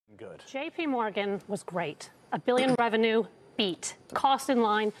good. JP Morgan was great. $1 billion revenue, beat. Cost in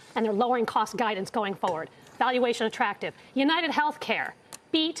line, and they're lowering cost guidance going forward. Valuation attractive. United Healthcare,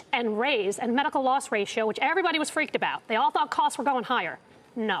 beat and raise, and medical loss ratio, which everybody was freaked about. They all thought costs were going higher.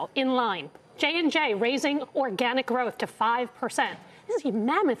 No, in line. J&J raising organic growth to 5%. This is a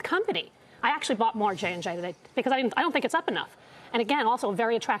mammoth company. I actually bought more J&J today because I don't think it's up enough. And again, also a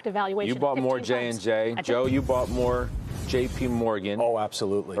very attractive valuation. You bought more J&J. Joe, you bought more JP Morgan. Oh,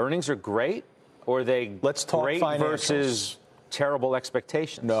 absolutely. Earnings are great, or are they Let's talk great financials. Versus terrible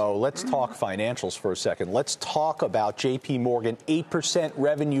expectations? No, let's talk financials for a second. Let's talk about JP Morgan, 8%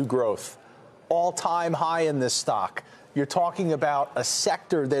 revenue growth, all-time high in this stock. You're talking about a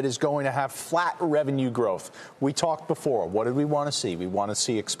sector that is going to have flat revenue growth. We talked before. What did we want to see? We want to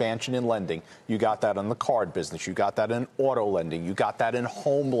see expansion in lending. You got that in the card business. You got that in auto lending. You got that in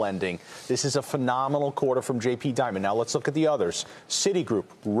home lending. This is a phenomenal quarter from JP Diamond. Now let's look at the others. Citigroup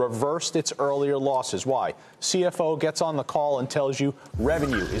reversed its earlier losses. Why? CFO gets on the call and tells you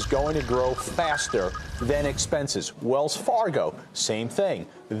revenue is going to grow faster than expenses. Wells Fargo, same thing.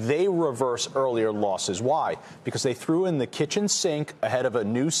 They reverse earlier losses. Why? Because they threw in the kitchen sink ahead of a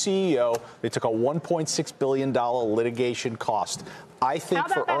new CEO. They took a $1.6 billion litigation cost. I think How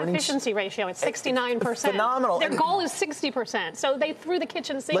about for that earnings, efficiency ratio at 69%? Phenomenal. Their goal is 60%. So they threw the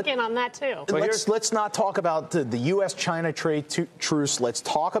kitchen sink in on that, too. Let's not talk about the U.S.-China trade truce. Let's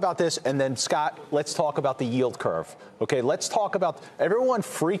talk about this. And then, Scott, let's talk about the yield curve. Okay, let's talk about everyone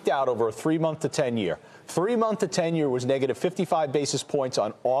freaked out over a 3-month to 10-year. 3-month to 10-year was negative 55 basis points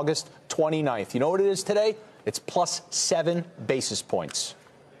on August 29th. You know what it is today? It's plus 7 basis points.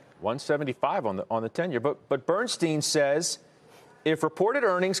 175 on the 10-year. But Bernstein says if reported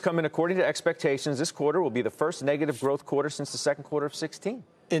earnings come in according to expectations, this quarter will be the first negative growth quarter since the second quarter of 16.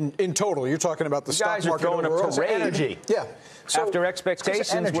 In total, you're talking about the stock market overall. You guys are throwing a parade. Energy. Yeah. So, after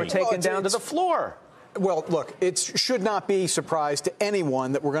expectations were taken down to the floor. Well, look, it should not be a surprise to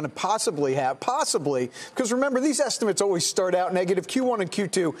anyone that we're going to possibly, because remember, these estimates always start out negative. Q1 and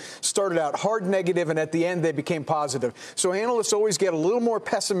Q2 started out hard negative, and at the end, they became positive. So analysts always get a little more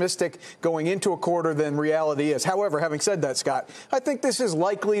pessimistic going into a quarter than reality is. However, having said that, Scott, I think this is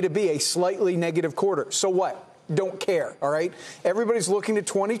likely to be a slightly negative quarter. So what? Don't care, all right? Everybody's looking at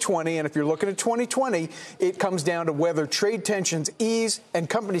 2020, and if you're looking at 2020, it comes down to whether trade tensions ease and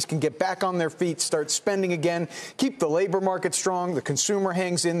companies can get back on their feet, start spending again, keep the labor market strong, the consumer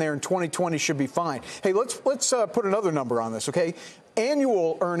hangs in there, and 2020 should be fine. Hey, let's put another number on this, okay?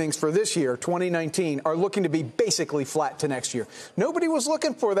 Annual earnings for this year, 2019, are looking to be basically flat to next year. Nobody was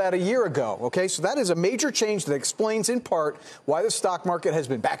looking for that a year ago, okay? So that is a major change that explains in part why the stock market has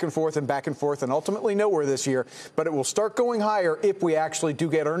been back and forth and ultimately nowhere this year. But it will start going higher if we actually do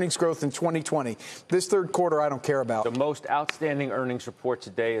get earnings growth in 2020. This third quarter, I don't care about. The most outstanding earnings report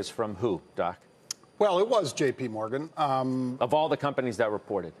today is from who, Doc? Well, it was JP Morgan. Of all the companies that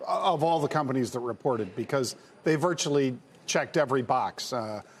reported? Of all the companies that reported, because they virtually checked every box.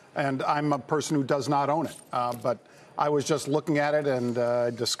 And I'm a person who does not own it. But I was just looking at it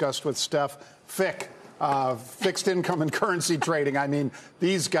and discussed with Steph. Fixed income and currency trading. I mean,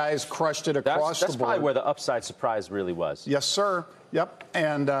 these guys crushed it across the board. That's probably where the upside surprise really was. Yes, sir. Yep.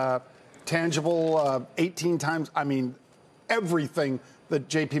 And tangible 18 times. I mean, everything that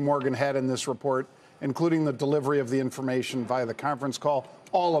JP Morgan had in this report, including the delivery of the information via the conference call,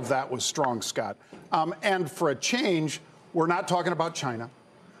 all of that was strong, Scott. And for a change, we're not talking about China.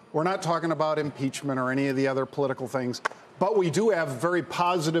 We're not talking about impeachment or any of the other political things. But we do have very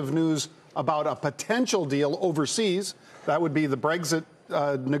positive news about a potential deal overseas. That would be the Brexit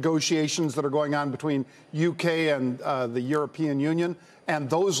negotiations that are going on between UK and the European Union. And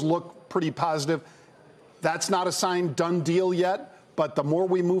those look pretty positive. That's not a signed done deal yet. But the more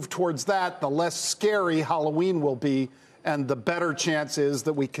we move towards that, the less scary Halloween will be. And the better chance is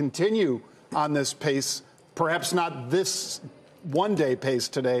that we continue on this pace. Perhaps not this one-day pace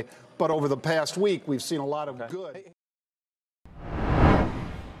today, but over the past week, we've seen a lot of good.